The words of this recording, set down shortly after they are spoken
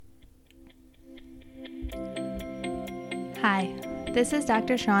Hi, this is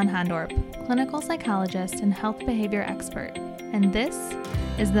Dr. Sean Hondorp, clinical psychologist and health behavior expert, and this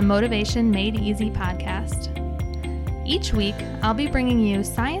is the Motivation Made Easy podcast. Each week, I'll be bringing you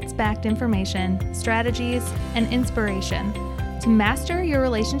science-backed information, strategies, and inspiration to master your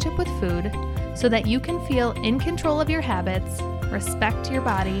relationship with food so that you can feel in control of your habits, respect your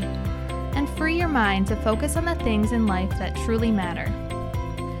body, and free your mind to focus on the things in life that truly matter.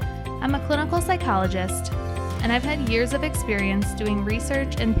 I'm a clinical psychologist, and I've had years of experience doing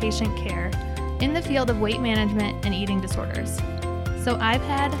research and patient care in the field of weight management and eating disorders. So I've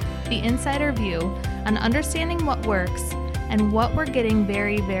had the insider view on understanding what works and what we're getting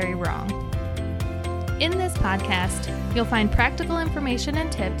very, very wrong. In this podcast, you'll find practical information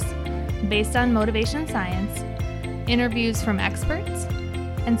and tips based on motivation science, interviews from experts,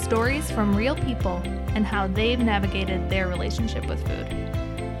 and stories from real people and how they've navigated their relationship with food.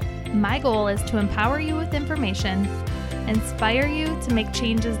 My goal is to empower you with information, inspire you to make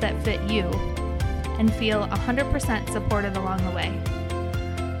changes that fit you, and feel 100% supported along the way.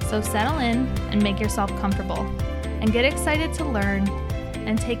 So settle in and make yourself comfortable, and get excited to learn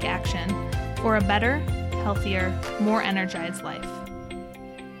and take action for a better, healthier, more energized life.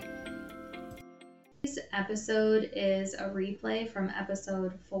 This episode is a replay from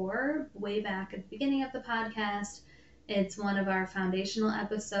episode 4, way back at the beginning of the podcast. It's one of our foundational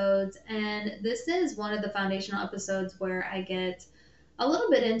episodes, and this is one of the foundational episodes where I get a little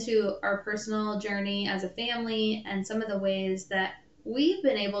bit into our personal journey as a family and some of the ways that we've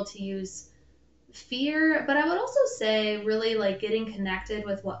been able to use fear, but I would also say really like getting connected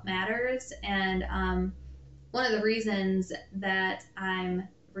with what matters. And one of the reasons that I'm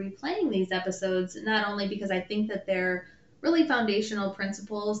replaying these episodes, not only because I think that they're really foundational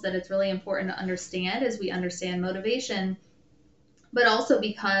principles that it's really important to understand as we understand motivation, but also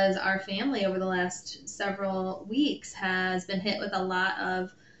because our family over the last several weeks has been hit with a lot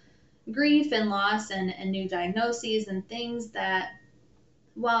of grief and loss and new diagnoses and things that,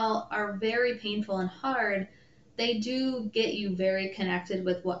 while are very painful and hard, they do get you very connected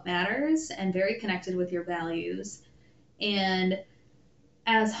with what matters and very connected with your values. And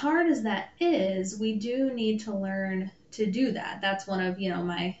as hard as that is, we do need to learn to do that. That's one of,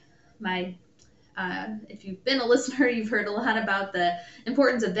 my if you've been a listener, you've heard a lot about the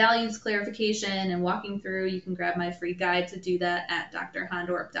importance of values clarification and walking through. You can grab my free guide to do that at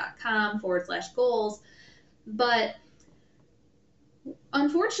drhondorp.com/goals. But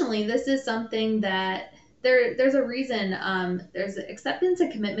unfortunately, this is something that there's a reason. There's acceptance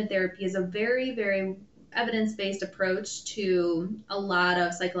and commitment therapy is a very, very evidence-based approach to a lot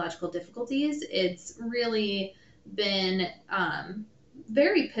of psychological difficulties. It's really been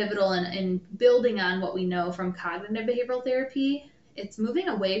very pivotal in building on what we know from cognitive behavioral therapy. It's moving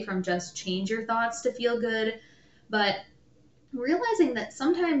away from just change your thoughts to feel good, but realizing that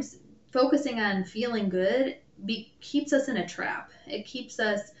sometimes focusing on feeling good keeps us in a trap. It keeps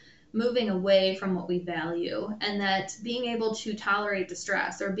us moving away from what we value, and that being able to tolerate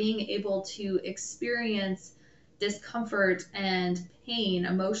distress or being able to experience discomfort and pain,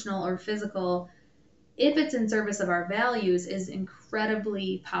 emotional or physical, if it's in service of our values, is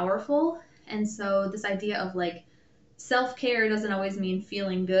incredibly powerful. And so this idea of like self-care doesn't always mean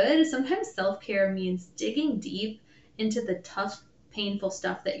feeling good. Sometimes self-care means digging deep into the tough, painful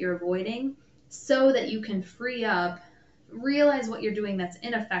stuff that you're avoiding so that you can free up, realize what you're doing that's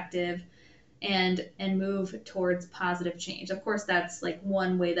ineffective, and move towards positive change. Of course, that's like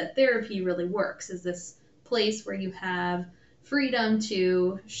one way that therapy really works, is this place where you have freedom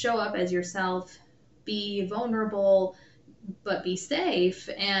to show up as yourself, be vulnerable, but be safe,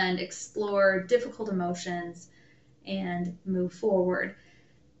 and explore difficult emotions and move forward.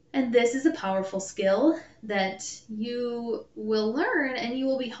 And this is a powerful skill that you will learn and you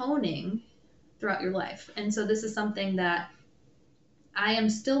will be honing throughout your life. And so this is something that I am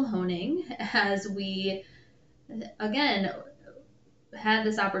still honing as we, again, had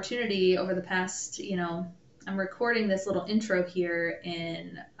this opportunity over the past, I'm recording this little intro here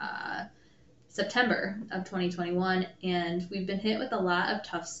in September of 2021, and we've been hit with a lot of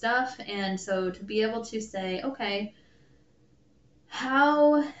tough stuff. And so to be able to say, okay,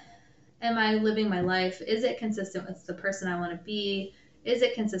 how am I living my life? Is it consistent with the person I want to be? Is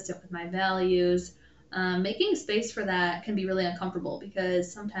it consistent with my values? Making space for that can be really uncomfortable, because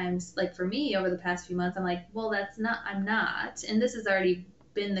sometimes, like for me over the past few months, I'm like, well, I'm not. And this has already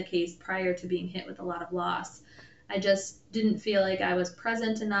been the case prior to being hit with a lot of loss. I just didn't feel like I was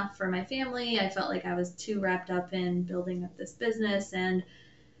present enough for my family. I felt like I was too wrapped up in building up this business. And,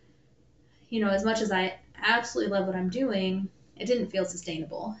 as much as I absolutely love what I'm doing, it didn't feel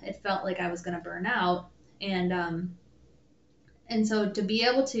sustainable. It felt like I was going to burn out. And And so to be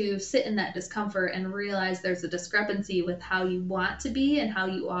able to sit in that discomfort and realize there's a discrepancy with how you want to be and how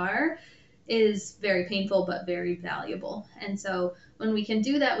you are is very painful but very valuable. And so when we can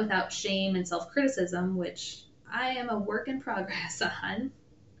do that without shame and self-criticism, which I am a work in progress on,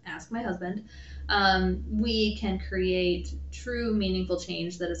 ask my husband, we can create true meaningful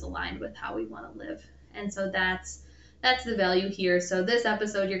change that is aligned with how we want to live. And so that's the value here. So this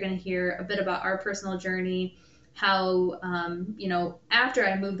episode, you're going to hear a bit about our personal journey, how after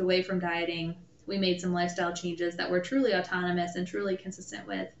I moved away from dieting, we made some lifestyle changes that were truly autonomous and truly consistent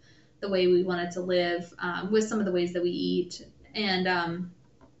with the way we wanted to live, with some of the ways that we eat, and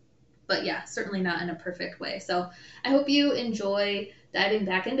but yeah, certainly not in a perfect way. So I hope you enjoy diving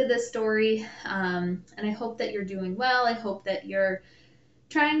back into this story, and I hope that you're doing well. I hope that you're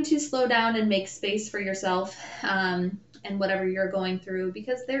trying to slow down and make space for yourself, and whatever you're going through,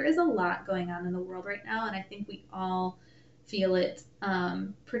 because there is a lot going on in the world right now, and I think we all feel it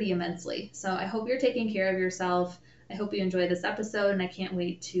pretty immensely. So I hope you're taking care of yourself. I hope you enjoy this episode, and I can't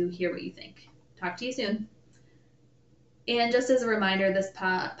wait to hear what you think. Talk to you soon. And just as a reminder, this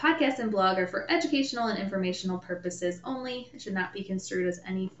podcast and blog are for educational and informational purposes only. It should not be construed as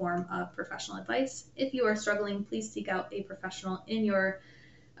any form of professional advice. If you are struggling, please seek out a professional in your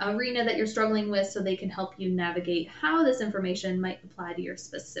arena that you're struggling with so they can help you navigate how this information might apply to your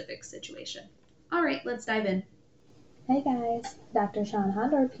specific situation. All right, let's dive in. Hey guys, Dr. Sean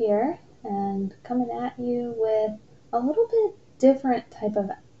Hondorp here, and coming at you with a little bit different type of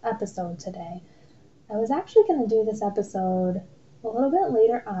episode today. I was actually going to do this episode a little bit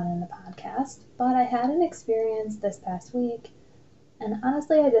later on in the podcast, but I had an experience this past week, and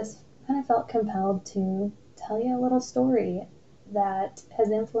honestly, I just kind of felt compelled to tell you a little story that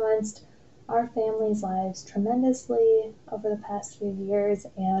has influenced our family's lives tremendously over the past few years,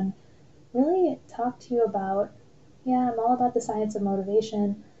 and really talk to you about, I'm all about the science of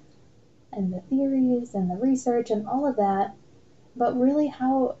motivation and the theories and the research and all of that, but really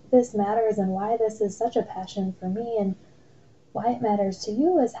how this matters and why this is such a passion for me and why it matters to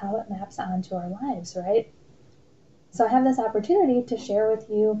you is how it maps onto our lives, right? So I have this opportunity to share with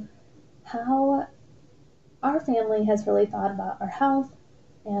you how our family has really thought about our health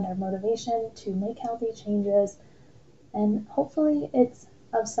and our motivation to make healthy changes, and hopefully it's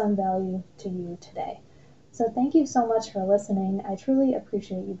of some value to you today. So thank you so much for listening. I truly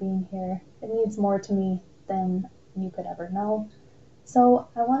appreciate you being here. It means more to me than you could ever know. So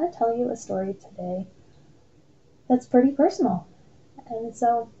I want to tell you a story today that's pretty personal. And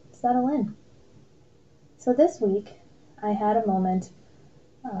so settle in. So this week, I had a moment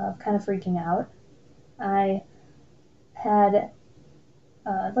of kind of freaking out. I had,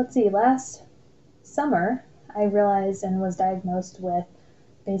 last summer, I realized and was diagnosed with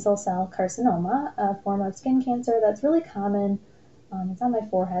basal cell carcinoma, a form of skin cancer that's really common. It's on my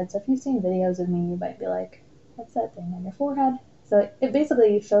forehead, so if you've seen videos of me, you might be like, what's that thing on your forehead? So it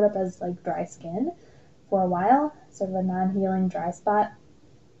basically showed up as like dry skin for a while, sort of a non-healing dry spot.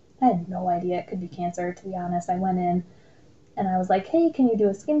 I had no idea it could be cancer, to be honest. I went in and I was like, hey, can you do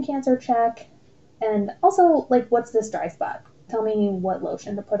a skin cancer check? And also, like, what's this dry spot? Tell me what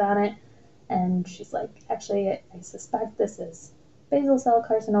lotion to put on it. And she's like, actually, I suspect this is basal cell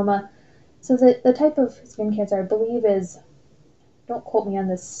carcinoma. So the type of skin cancer I believe is, don't quote me on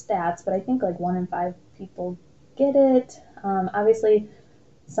the stats, but I think like 1 in 5 people get it. Obviously,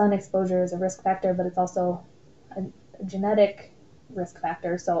 sun exposure is a risk factor, but it's also a genetic risk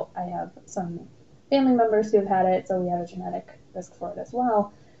factor. So I have some family members who have had it, so we have a genetic risk for it as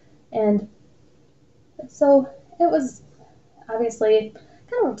well. And so it was obviously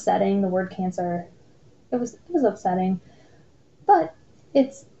kind of upsetting, the word cancer. It was upsetting, but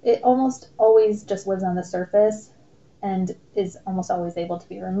it almost always just lives on the surface and is almost always able to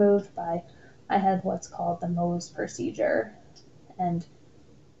be removed by, I had what's called the Mohs procedure. And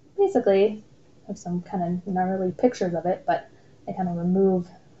basically, I have some kind of gnarly pictures of it, but they kind of remove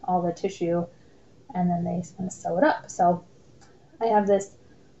all the tissue and then they kind of sew it up. So I have this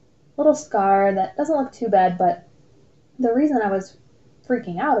little scar that doesn't look too bad, but the reason I was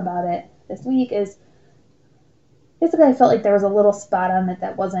freaking out about it this week is basically I felt like there was a little spot on it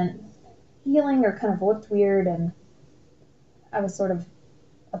that wasn't healing or kind of looked weird, and I was sort of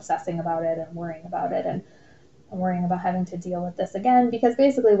obsessing about it and worrying about it, and worrying about having to deal with this again, because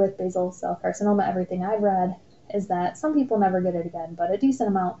basically with basal cell carcinoma, everything I've read is that some people never get it again, but a decent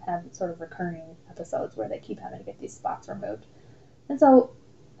amount have sort of recurring episodes where they keep having to get these spots removed. And so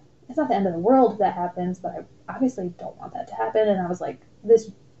it's not the end of the world if that happens, but I obviously don't want that to happen. And I was like,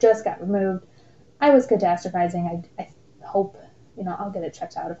 this just got removed. I was catastrophizing. I hope, I'll get it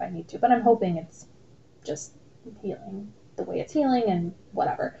checked out if I need to, but I'm hoping it's just healing the way it's healing and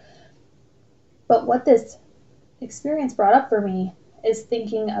whatever. But what this experience brought up for me is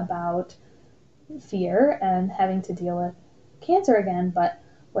thinking about fear and having to deal with cancer again. But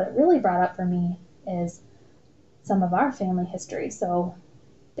what it really brought up for me is some of our family history. So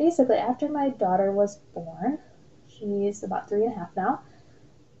basically, after my daughter was born, she's about 3.5 now,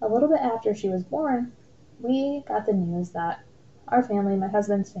 a little bit after she was born, we got the news that our family, my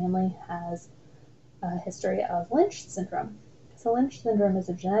husband's family, has a history of Lynch syndrome. So Lynch syndrome is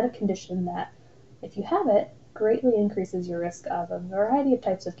a genetic condition that, if you have it, greatly increases your risk of a variety of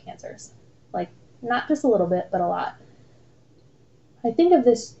types of cancers. Like, not just a little bit, but a lot. I think of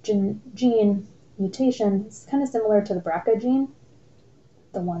this gene mutation, it's kind of similar to the BRCA gene,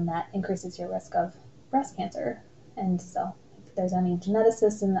 the one that increases your risk of breast cancer. And so, if there's any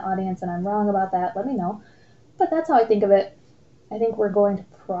geneticists in the audience and I'm wrong about that, let me know. But that's how I think of it. I think we're going to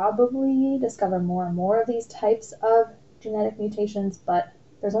probably discover more and more of these types of genetic mutations, but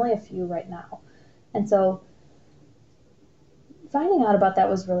there's only a few right now. And so finding out about that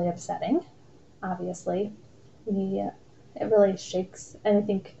was really upsetting, obviously. It really shakes, and I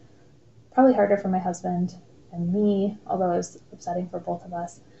think probably harder for my husband and me, although it was upsetting for both of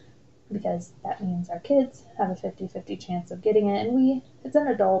us, because that means our kids have a 50-50 chance of getting it, and it's an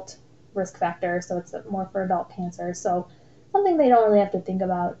adult risk factor, so it's more for adult cancer, so something they don't really have to think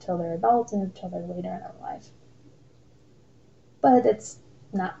about till they're adults and until they're later in their life. But it's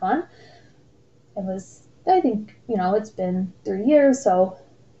not fun. I think, it's been 3 years, so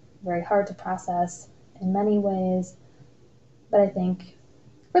very hard to process in many ways. But I think,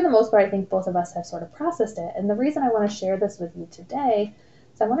 for the most part, I think both of us have sort of processed it. And the reason I want to share this with you today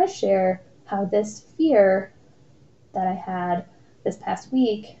is I want to share how this fear that I had this past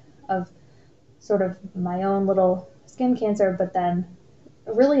week of sort of my own little skin cancer, but then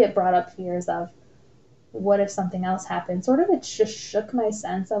really it brought up fears of what if something else happened. Sort of it just shook my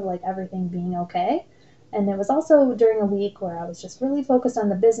sense of like everything being okay. And it was also during a week where I was just really focused on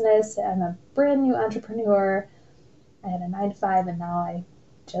the business. I'm a brand new entrepreneur. I had a 9-to-5 and now I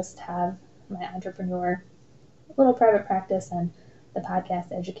just have my entrepreneur little private practice and the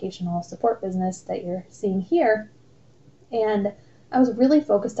podcast educational support business that you're seeing here. And I was really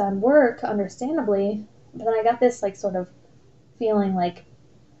focused on work, understandably, but then I got this like sort of feeling like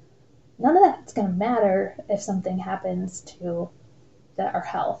none of that's going to matter if something happens to our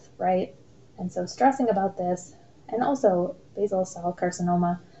health, right? And so stressing about this, and also basal cell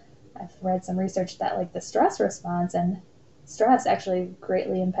carcinoma, I've read some research that like the stress response, and stress actually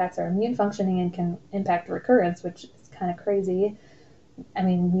greatly impacts our immune functioning and can impact recurrence, which is kind of crazy. I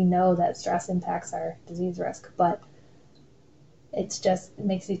mean, we know that stress impacts our disease risk, but it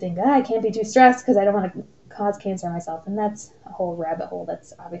makes you think, I can't be too stressed because I don't want to cause cancer myself. And that's a whole rabbit hole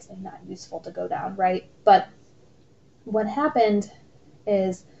that's obviously not useful to go down, right? But what happened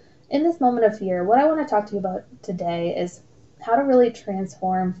is, in this moment of fear, what I want to talk to you about today is how to really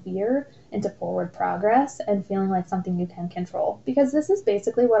transform fear into forward progress and feeling like something you can control. Because this is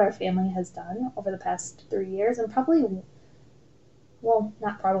basically what our family has done over the past 3 years, and definitely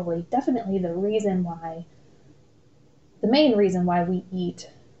the main reason why we eat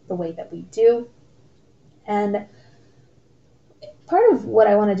the way that we do. And part of what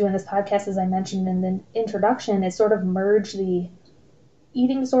I want to do in this podcast, as I mentioned in the introduction, is sort of merge the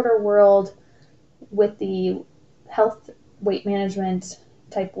eating disorder world with the health weight management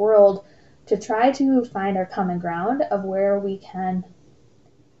type world to try to find our common ground of where we can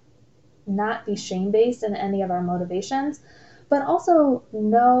not be shame-based in any of our motivations, but also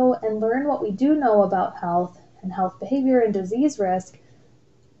know and learn what we do know about health and health behavior and disease risk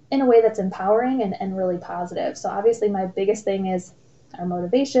in a way that's empowering and really positive. So obviously my biggest thing is our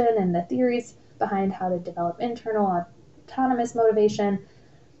motivation and the theories behind how to develop internal autonomous motivation,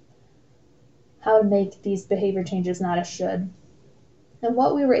 how to make these behavior changes not a should. And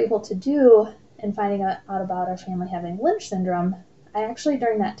what we were able to do in finding out about our family having Lynch syndrome, I actually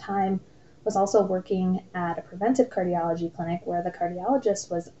during that time was also working at a preventive cardiology clinic where the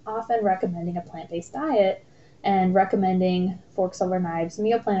cardiologist was often recommending a plant-based diet and recommending forks over knives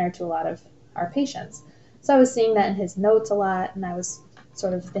meal planner to a lot of our patients. So I was seeing that in his notes a lot, and I was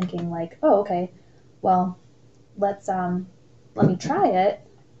sort of thinking like, oh, okay, well, let me try it.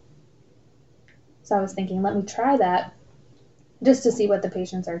 So I was thinking, let me try that just to see what the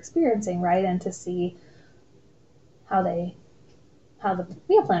patients are experiencing, right? And to see how the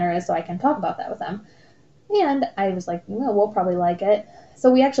meal planner is so I can talk about that with them. And I was like, we'll probably like it.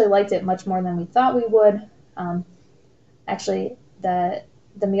 So we actually liked it much more than we thought we would. Actually, the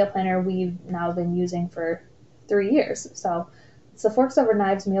meal planner we've now been using for 3 years. So it's the Forks Over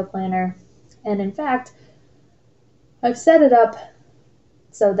Knives meal planner. And in fact, I've set it up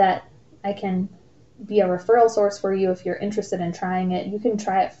so that I can be a referral source for you if you're interested in trying it. You can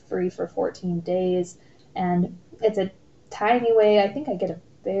try it free for 14 days, and it's a tiny way. I think I get a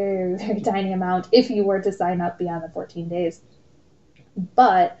very, very tiny amount if you were to sign up beyond the 14 days.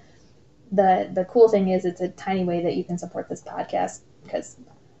 But the cool thing is it's a tiny way that you can support this podcast because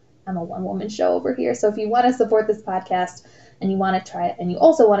I'm a one-woman show over here. So if you want to support this podcast and you want to try it, and you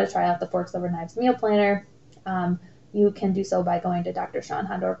also want to try out the Forks Over Knives meal planner, you can do so by going to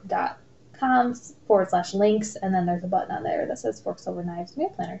drshawnhondorf.com/links, and then there's a button on there that says Forks Over Knives meal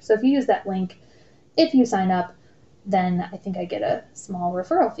planner. So if you use that link, if you sign up, then I think I get a small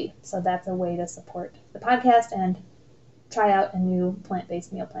referral fee. So that's a way to support the podcast and try out a new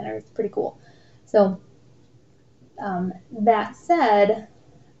plant-based meal planner. It's pretty cool. So that said,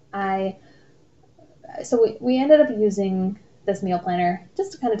 we ended up using this meal planner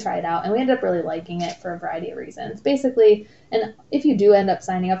just to kind of try it out, and we ended up really liking it for a variety of reasons. Basically, and if you do end up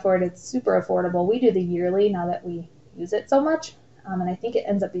signing up for it, it's super affordable. We do the yearly now that we use it so much, and I think it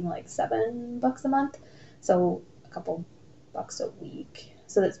ends up being like $7 a month, so a couple bucks a week.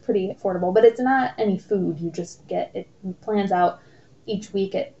 So that's pretty affordable, but it's not any food. You just get it plans out each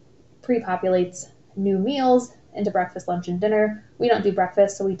week. It pre-populates new meals into breakfast, lunch, and dinner. We don't do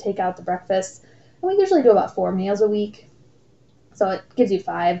breakfast, so we take out the breakfast, and we usually do about 4 meals a week. So it gives you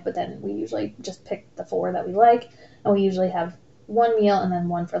 5, but then we usually just pick the 4 that we like, and we usually have 1 meal and then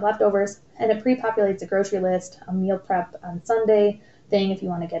 1 for leftovers. And it pre-populates a grocery list, a meal prep on Sunday thing if you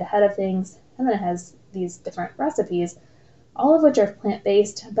want to get ahead of things, and then it has these different recipes, all of which are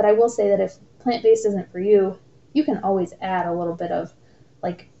plant-based. But I will say that if plant-based isn't for you, you can always add a little bit of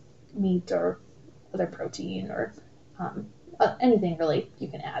like meat or other protein or anything really you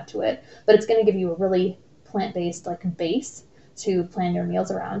can add to it. But it's going to give you a really plant-based like base to plan your meals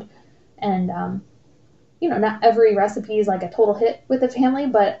around. And not every recipe is like a total hit with the family,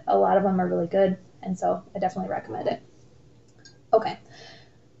 but a lot of them are really good, and so I definitely recommend it. Okay,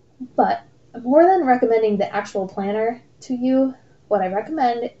 but more than recommending the actual planner to you, what I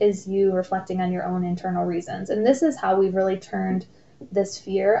recommend is you reflecting on your own internal reasons. And this is how we've really turned this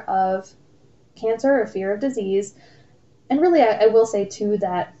fear of cancer or fear of disease. And really, I will say too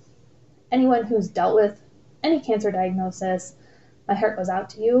that anyone who's dealt with any cancer diagnosis, my heart goes out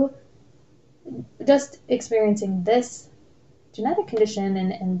to you. Just experiencing this genetic condition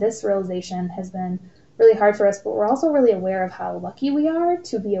and this realization has been really hard for us, but we're also really aware of how lucky we are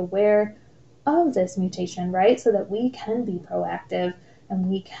to be aware of this mutation, right? So that we can be proactive and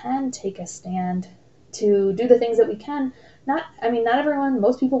we can take a stand to do the things that we can. Not everyone,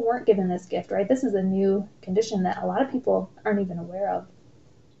 most people weren't given this gift, right? This is a new condition that a lot of people aren't even aware of.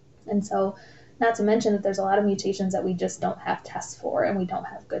 And so, not to mention that there's a lot of mutations that we just don't have tests for and we don't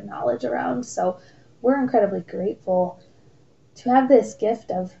have good knowledge around. So we're incredibly grateful to have this gift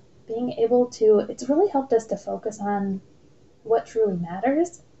of being able to, it's really helped us to focus on what truly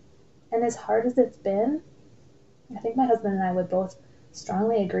matters. And as hard as it's been, I think my husband and I would both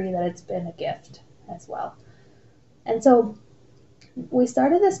strongly agree that it's been a gift as well. And so we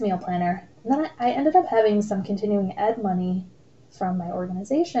started this meal planner, and then I ended up having some continuing ed money from my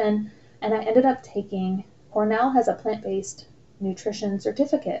organization, and I ended up taking, Cornell has a plant-based nutrition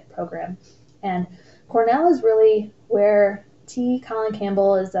certificate program, and Cornell is really where T. Colin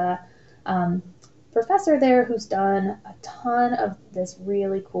Campbell is a professor there who's done a ton of this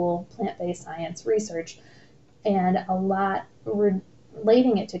really cool plant-based science research and a lot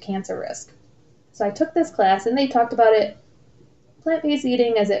relating it to cancer risk. So I took this class, and they talked about it, plant-based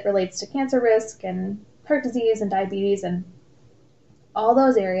eating as it relates to cancer risk and heart disease and diabetes and all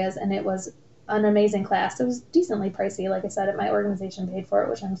those areas, and it was an amazing class. It was decently pricey, like I said, my organization paid for it,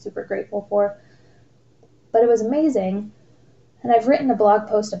 which I'm super grateful for. But it was amazing, and I've written a blog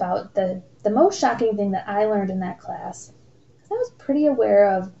post about the most shocking thing that I learned in that class. I was pretty aware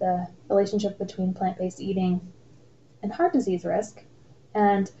of the relationship between plant-based eating and heart disease risk,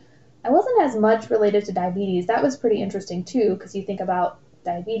 and I wasn't as much related to diabetes. That was pretty interesting too, because you think about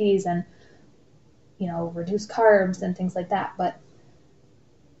diabetes and, reduced carbs and things like that, but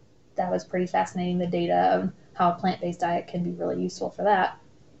that was pretty fascinating, the data of how a plant-based diet can be really useful for that.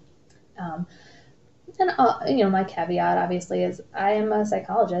 My caveat obviously is I am a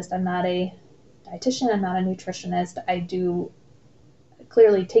psychologist. I'm not a dietitian. I'm not a nutritionist. I do,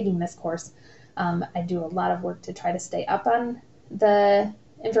 clearly taking this course, I do a lot of work to try to stay up on the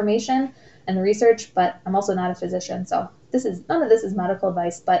information and the research, but I'm also not a physician. So none of this is medical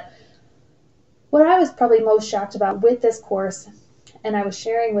advice, but what I was probably most shocked about with this course, and I was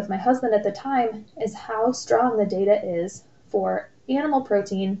sharing with my husband at the time, is how strong the data is for animal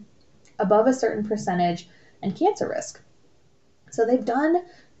protein above a certain percentage and cancer risk. So they've done,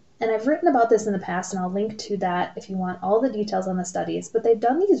 and I've written about this in the past, and I'll link to that if you want all the details on the studies, but they've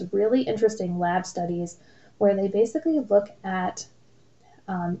done these really interesting lab studies where they basically look at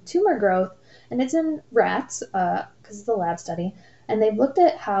tumor growth, and it's in rats because it's a lab study, and they've looked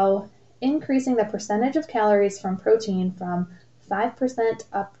at how increasing the percentage of calories from protein from 5%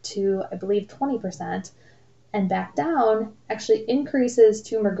 up to, I believe, 20% and back down actually increases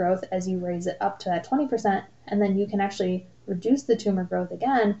tumor growth as you raise it up to that 20%, and then you can actually reduce the tumor growth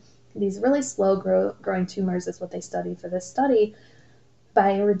again. These really slow growing tumors is what they studied for this study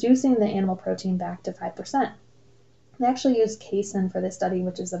by reducing the animal protein back to 5%. They actually used casein for this study,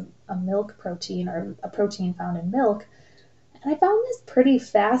 which is a milk protein or a protein found in milk. And I found this pretty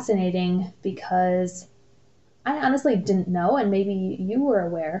fascinating because I honestly didn't know, and maybe you were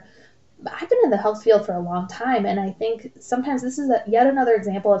aware, but I've been in the health field for a long time, and I think sometimes this is yet another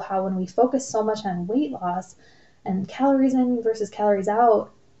example of how when we focus so much on weight loss and calories in versus calories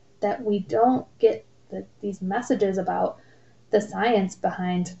out, that we don't get these messages about the science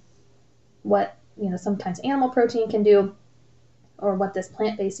behind what sometimes animal protein can do, or what this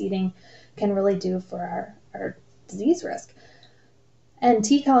plant-based eating can really do for our disease risk. And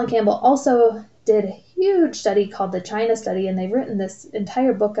T. Colin Campbell also did a huge study called the China Study, and they've written this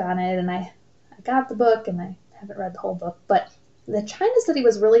entire book on it, and I got the book, and I haven't read the whole book, but the China Study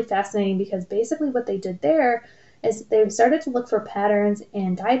was really fascinating because basically what they did there is they started to look for patterns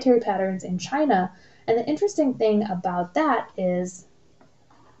and dietary patterns in China, and the interesting thing about that is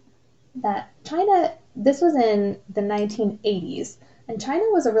that China, this was in the 1980s, and China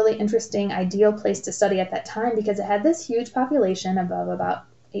was a really interesting, ideal place to study at that time because it had this huge population of about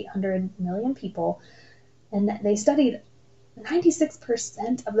 800 million people, and they studied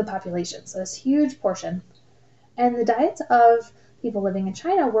 96% of the population, so this huge portion. And the diets of people living in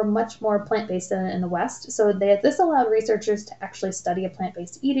China were much more plant-based than in the West, so this allowed researchers to actually study a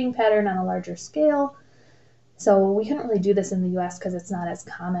plant-based eating pattern on a larger scale. So we couldn't really do this in the US because it's not as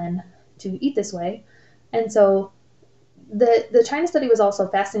common to eat this way. And so the China study was also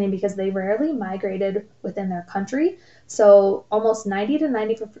fascinating because they rarely migrated within their country. So almost 90 to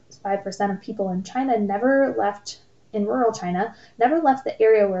 95% of people in China never left, in rural China, never left the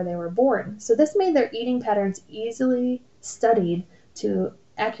area where they were born. So this made their eating patterns easily studied to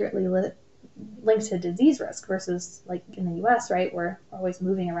accurately link to disease risk versus like in the US, right, where we're always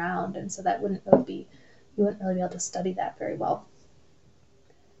moving around. And so that you wouldn't really be able to study that very well.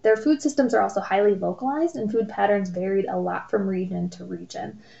 Their food systems are also highly localized, and food patterns varied a lot from region to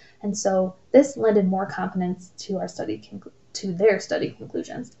region. And so this lended more confidence to their study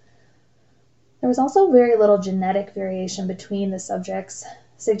conclusions. There was also very little genetic variation between the subjects,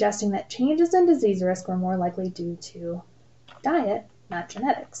 suggesting that changes in disease risk were more likely due to diet, not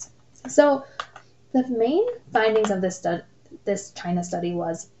genetics. So the main findings of this China study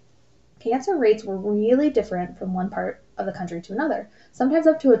was cancer rates were really different from one part of the country to another, sometimes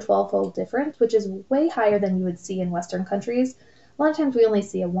up to a 12-fold difference, which is way higher than you would see in Western countries. A lot of times we only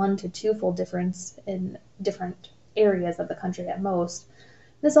see a 1 to 2-fold difference in different areas of the country at most.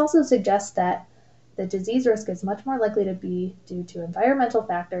 This also suggests that the disease risk is much more likely to be due to environmental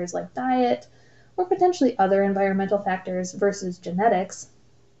factors like diet or potentially other environmental factors versus genetics.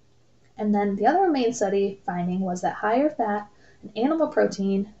 And then the other main study finding was that higher fat and animal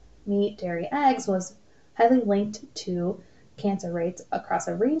protein, meat, dairy, eggs was highly linked to cancer rates across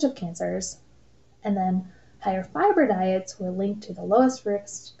a range of cancers, and then higher fiber diets were linked to the lowest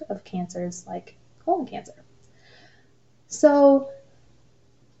risk of cancers like colon cancer. So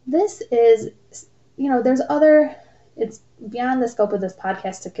this is, it's beyond the scope of this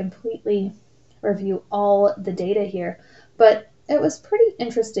podcast to completely review all the data here, but it was pretty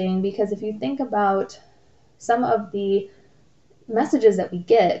interesting because if you think about some of the messages that we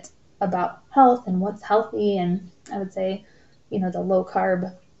get about health and what's healthy, and I would say, the low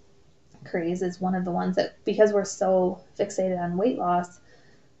carb craze is one of the ones that, because we're so fixated on weight loss,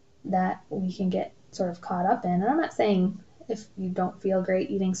 that we can get sort of caught up in. And I'm not saying if you don't feel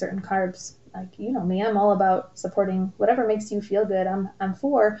great eating certain carbs, like, me, I'm all about supporting whatever makes you feel good. I'm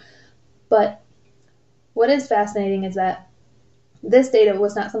for. But what is fascinating is that this data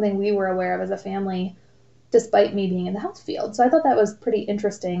was not something we were aware of as a family, despite me being in the health field. So I thought that was pretty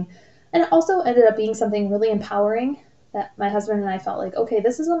interesting. And it also ended up being something really empowering that my husband and I felt like, okay,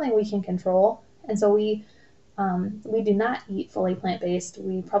 this is something we can control. And so we do not eat fully plant-based.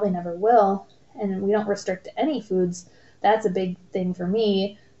 We probably never will. And we don't restrict any foods. That's a big thing for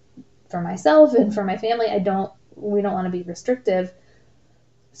me, for myself, and for my family. We don't want to be restrictive.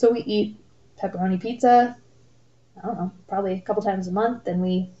 So we eat pepperoni pizza, I don't know, probably a couple times a month. And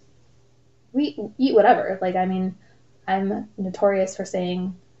we we eat whatever. Like, I mean, I'm notorious for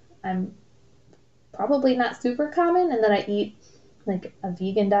saying I'm probably not super common, and then I eat like a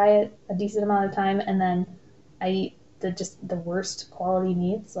vegan diet a decent amount of time, and then I eat the worst quality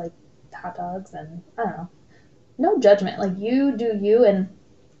meats like hot dogs, and I don't know. No judgment. Like, you do you, and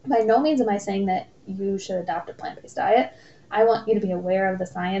by no means am I saying that you should adopt a plant-based diet. I want you to be aware of the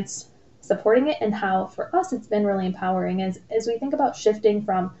science supporting it, and how for us it's been really empowering as we think about shifting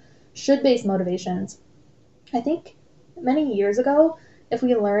from should-based motivations. I think many years ago, if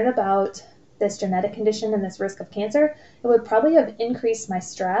we learned about this genetic condition and this risk of cancer, it would probably have increased my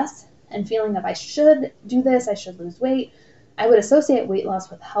stress and feeling of I should do this, I should lose weight. I would associate weight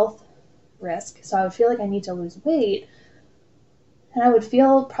loss with health risk. So I would feel like I need to lose weight. And I would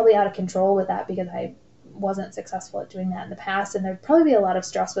feel probably out of control with that because I wasn't successful at doing that in the past. And there'd probably be a lot of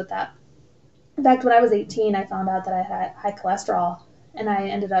stress with that. In fact, when I was 18, I found out that I had high cholesterol, and I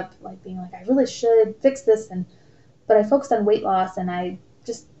ended up like being like, I really should fix this. But I focused on weight loss, and it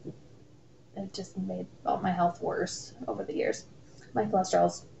just made all my health worse over the years. My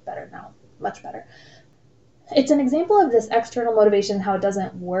cholesterol's better now, much better. It's an example of this external motivation, how it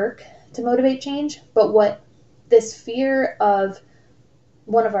doesn't work to motivate change, but what this fear of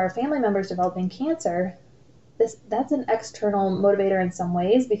one of our family members developing cancer, that's an external motivator in some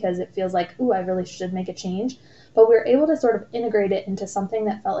ways, because it feels like, ooh, I really should make a change. But we're able to sort of integrate it into something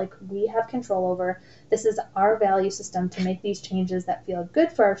that felt like we have control over. This is our value system to make these changes that feel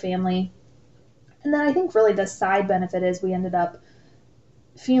good for our family. And then I think really the side benefit is we ended up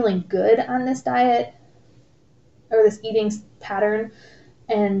feeling good on this diet or this eating pattern.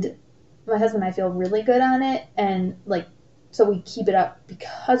 And my husband and I feel really good on it. And like, so we keep it up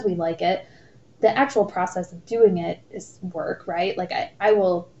because we like it. The actual process of doing it is work, right? Like, I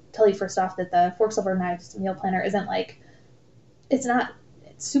will tell you first off that the Forks Over Knives meal planner isn't like, it's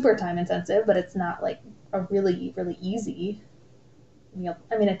super time intensive, but it's not like a really, really easy meal.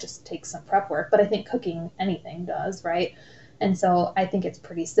 I mean, it just takes some prep work, but I think cooking anything does, right? And so I think it's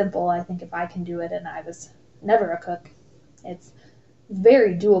pretty simple. I think if I can do it, and I was never a cook, it's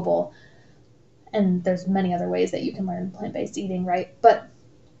very doable. And there's many other ways that you can learn plant-based eating, right? But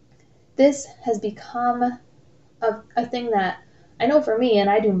this has become a thing that I know for me, and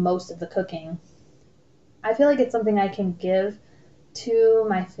I do most of the cooking. I feel like it's something I can give to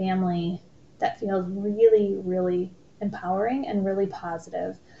my family that feels really, really empowering and really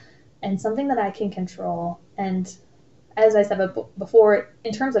positive, and something that I can control. And as I said before,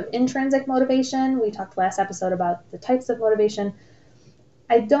 in terms of intrinsic motivation, we talked last episode about the types of motivation.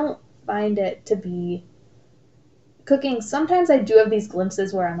 I don't find it to be cooking. Sometimes I do have these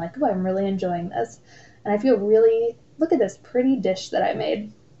glimpses where I'm like, oh, I'm really enjoying this. And I feel really, look at this pretty dish that I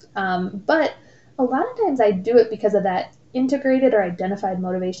made. But a lot of times I do it because of that integrated or identified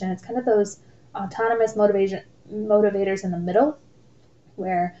motivation. It's kind of those autonomous motivators in the middle,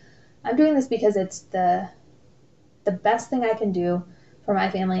 where I'm doing this because it's the best thing I can do for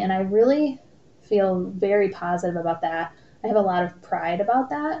my family. And I really feel very positive about that. I have a lot of pride about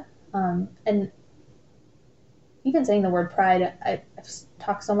that. And even saying the word pride, I've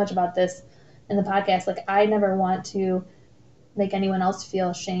talked so much about this in the podcast. Like, I never want to make anyone else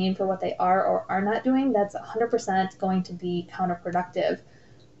feel shame for what they are or are not doing. That's 100% going to be counterproductive.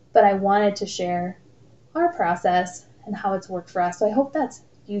 But I wanted to share our process and how it's worked for us. So I hope that's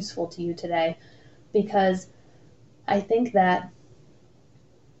useful to you today, because I think that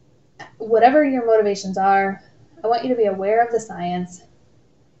whatever your motivations are, I want you to be aware of the science.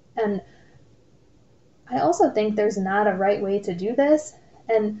 And I also think there's not a right way to do this.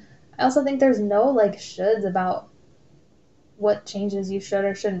 And I also think there's no like shoulds about what changes you should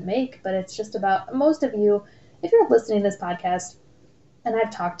or shouldn't make, but it's just about most of you, if you're listening to this podcast and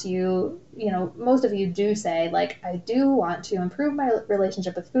I've talked to you, most of you do say, like, I do want to improve my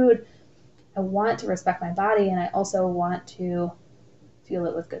relationship with food. I want to respect my body, and I also want to fuel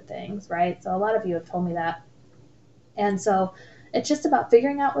it with good things, right? So a lot of you have told me that. And so it's just about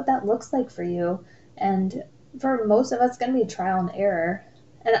figuring out what that looks like for you. And for most of us, it's going to be trial and error.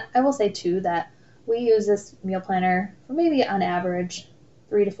 And I will say, too, that we use this meal planner for maybe on average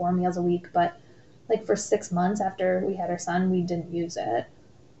 3 to 4 meals a week. But like for 6 months after we had our son, we didn't use it.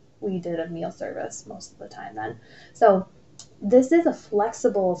 We did a meal service most of the time then. So this is a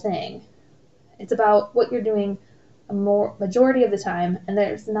flexible thing. It's about what you're doing a more majority of the time. And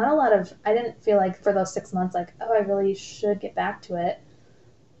there's not a lot of, I didn't feel like for those 6 months, like, oh, I really should get back to it.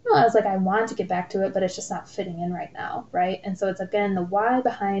 No, I was like, I want to get back to it, but it's just not fitting in right now, right? And so it's, again, the why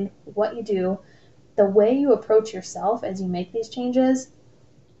behind what you do, the way you approach yourself as you make these changes.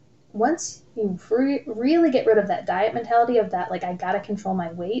 Once you really get rid of that diet mentality of that, like, I gotta control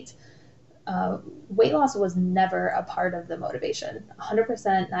my weight, weight loss was never a part of the motivation.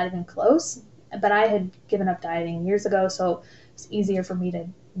 100%, not even close. But I had given up dieting years ago, so it's easier for me to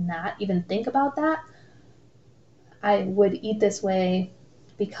not even think about that. I would eat this way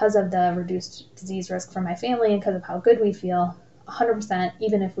because of the reduced disease risk for my family and because of how good we feel, 100%,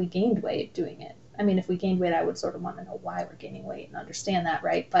 even if we gained weight doing it. I mean, if we gained weight, I would sort of want to know why we're gaining weight and understand that,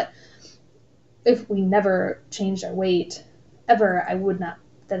 right? But if we never changed our weight ever, I would not,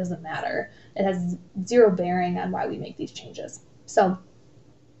 that doesn't matter. It has zero bearing on why we make these changes. So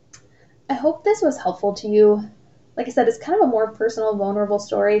I hope this was helpful to you. Like I said, it's kind of a more personal, vulnerable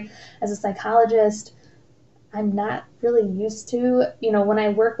story. As a psychologist, I'm not really used to, when I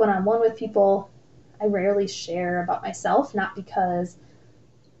work one-on-one with people, I rarely share about myself, not because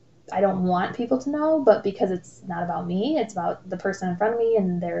I don't want people to know, but because it's not about me. It's about the person in front of me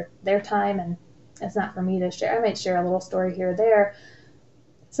and their time, and it's not for me to share. I might share a little story here or there.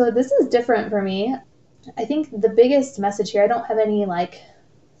 So this is different for me. I think the biggest message here, I don't have any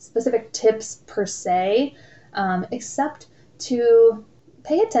specific tips per se, except to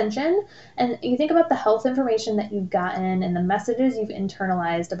pay attention. And you think about the health information that you've gotten and the messages you've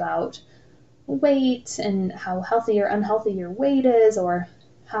internalized about weight and how healthy or unhealthy your weight is, or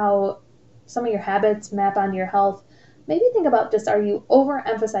how some of your habits map onto your health. Maybe think about just, are you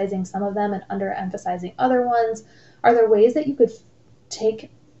overemphasizing some of them and underemphasizing other ones? Are there ways that you could take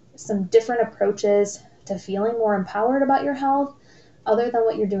some different approaches to feeling more empowered about your health other than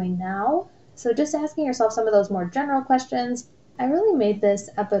what you're doing now? So just asking yourself some of those more general questions. I really made this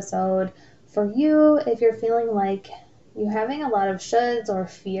episode for you if you're feeling like you're having a lot of shoulds or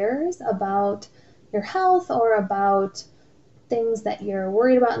fears about your health or about things that you're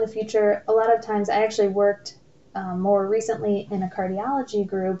worried about in the future. A lot of times I actually worked more recently in a cardiology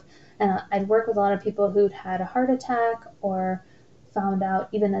group, and I'd work with a lot of people who'd had a heart attack or found out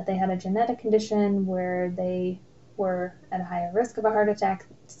even that they had a genetic condition where they were at a higher risk of a heart attack,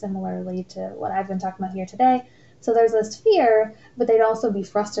 similarly to what I've been talking about here today. So there's this fear, but they'd also be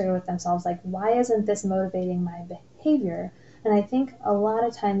frustrated with themselves, like, why isn't this motivating my behavior? And I think a lot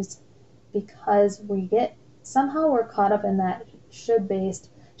of times because somehow we're caught up in that should-based,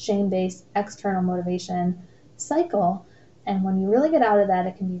 shame-based, external motivation cycle. And when you really get out of that,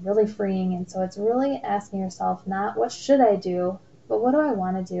 it can be really freeing. And so it's really asking yourself, not what should I do, but what do I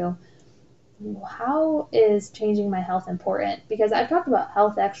want to do? How is changing my health important? Because I've talked about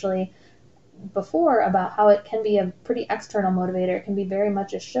health actually before, about how it can be a pretty external motivator. It can be very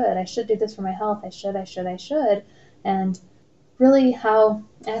much a should. I should do this for my health. I should. And really how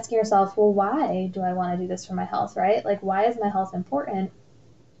asking yourself, well, why do I want to do this for my health, right? Like, why is my health important?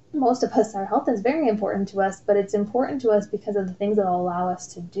 Most of us, our health is very important to us, but it's important to us because of the things that will allow us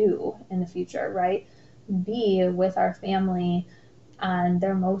to do in the future, right? Be with our family on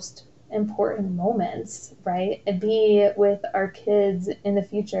their most important moments, right? And be with our kids in the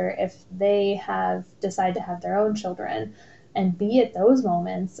future if they decide to have their own children, and be at those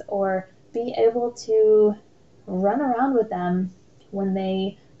moments, or be able to run around with them when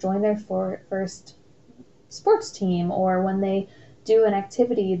they join their first sports team, or when they do an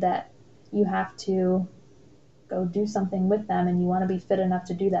activity that you have to go do something with them and you want to be fit enough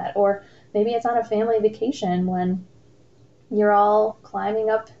to do that. Or maybe it's on a family vacation when you're all climbing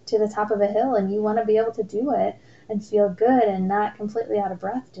up to the top of a hill and you want to be able to do it and feel good and not completely out of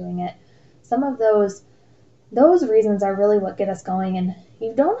breath doing it. Some of those reasons are really what get us going, and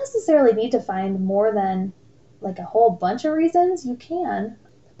you don't necessarily need to find more than a whole bunch of reasons. You can,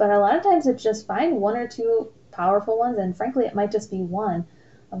 but a lot of times it's just find one or two powerful ones, and frankly it might just be one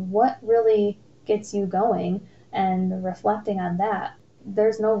of what really gets you going, and reflecting on that.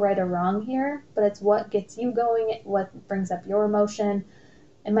 There's no right or wrong here, but it's what gets you going, what brings up your emotion.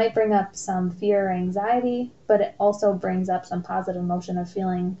 It might bring up some fear or anxiety, but it also brings up some positive emotion of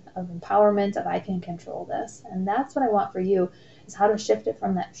feeling of empowerment, of I can control this. And that's what I want for you, is how to shift it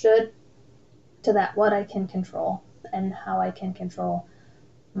from that should to that what I can control, and how I can control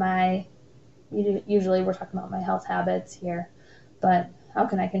usually we're talking about my health habits here, but how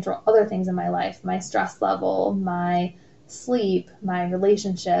can I control other things in my life, my stress level, my sleep, my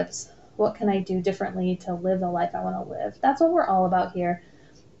relationships? What can I do differently to live the life I want to live? That's what we're all about here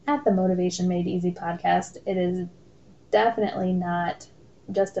at the Motivation Made Easy podcast. It is definitely not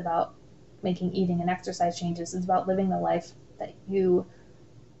just about making eating and exercise changes. It's about living the life that you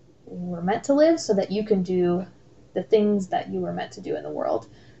were meant to live, so that you can do the things that you were meant to do in the world,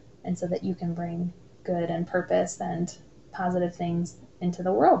 and so that you can bring good and purpose and positive things into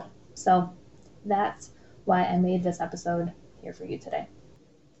the world. So that's why I made this episode here for you today.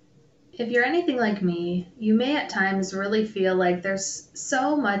 If you're anything like me, you may at times really feel like there's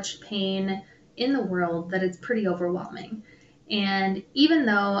so much pain in the world that it's pretty overwhelming. And even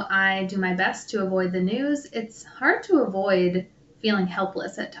though I do my best to avoid the news, it's hard to avoid feeling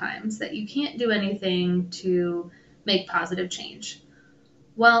helpless at times, that you can't do anything to make positive change.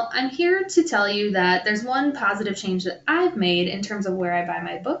 Well, I'm here to tell you that there's one positive change that I've made in terms of where I buy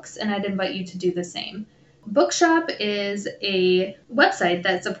my books, and I'd invite you to do the same. Bookshop is a website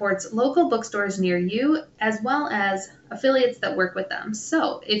that supports local bookstores near you as well as affiliates that work with them.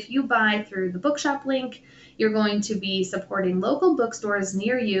 So if you buy through the Bookshop link, you're going to be supporting local bookstores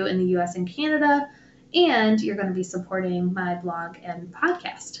near you in the US and Canada, and you're going to be supporting my blog and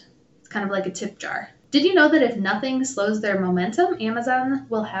podcast. It's kind of like a tip jar. Did you know that if nothing slows their momentum, Amazon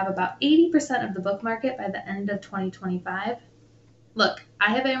will have about 80% of the book market by the end of 2025? Look,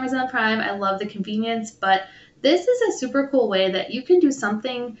 I have Amazon Prime. I love the convenience, but this is a super cool way that you can do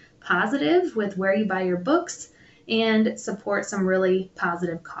something positive with where you buy your books and support some really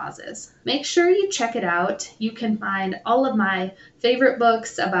positive causes. Make sure you check it out. You can find all of my favorite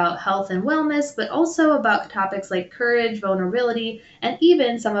books about health and wellness, but also about topics like courage, vulnerability, and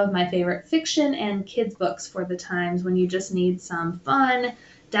even some of my favorite fiction and kids books for the times when you just need some fun,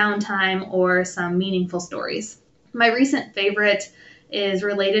 downtime, or some meaningful stories. My recent favorite is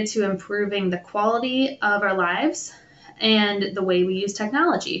related to improving the quality of our lives and the way we use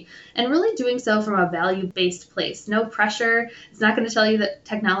technology, and really doing so from a value-based place. No pressure. It's not going to tell you that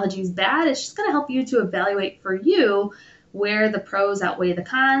technology is bad. It's just going to help you to evaluate for you where the pros outweigh the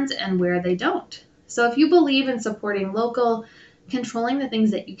cons and where they don't. So if you believe in supporting local, controlling the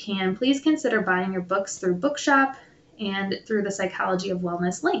things that you can, please consider buying your books through Bookshop and through the Psychology of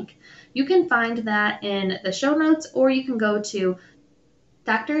Wellness link. You can find that in the show notes, or you can go to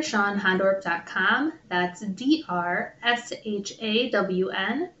drshawnhondorp.com. That's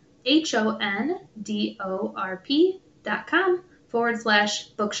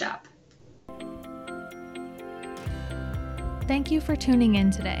DRSHAWNHONDORP.com/bookshop. Thank you for tuning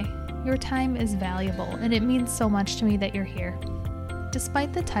in today. Your time is valuable, and it means so much to me that you're here.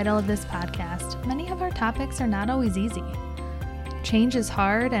 Despite the title of this podcast, many of our topics are not always easy. Change is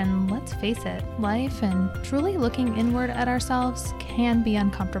hard, and let's face it, life and truly looking inward at ourselves can be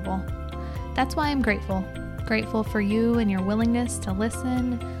uncomfortable. That's why I'm grateful. Grateful for you and your willingness to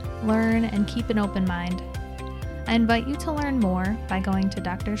listen, learn, and keep an open mind. I invite you to learn more by going to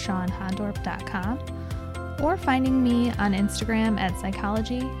drshawnhondorp.com or finding me on Instagram at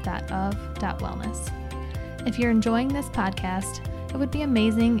psychology.of.wellness. If you're enjoying this podcast, it would be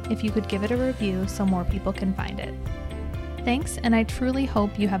amazing if you could give it a review so more people can find it. Thanks, and I truly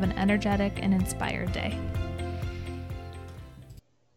hope you have an energetic and inspired day.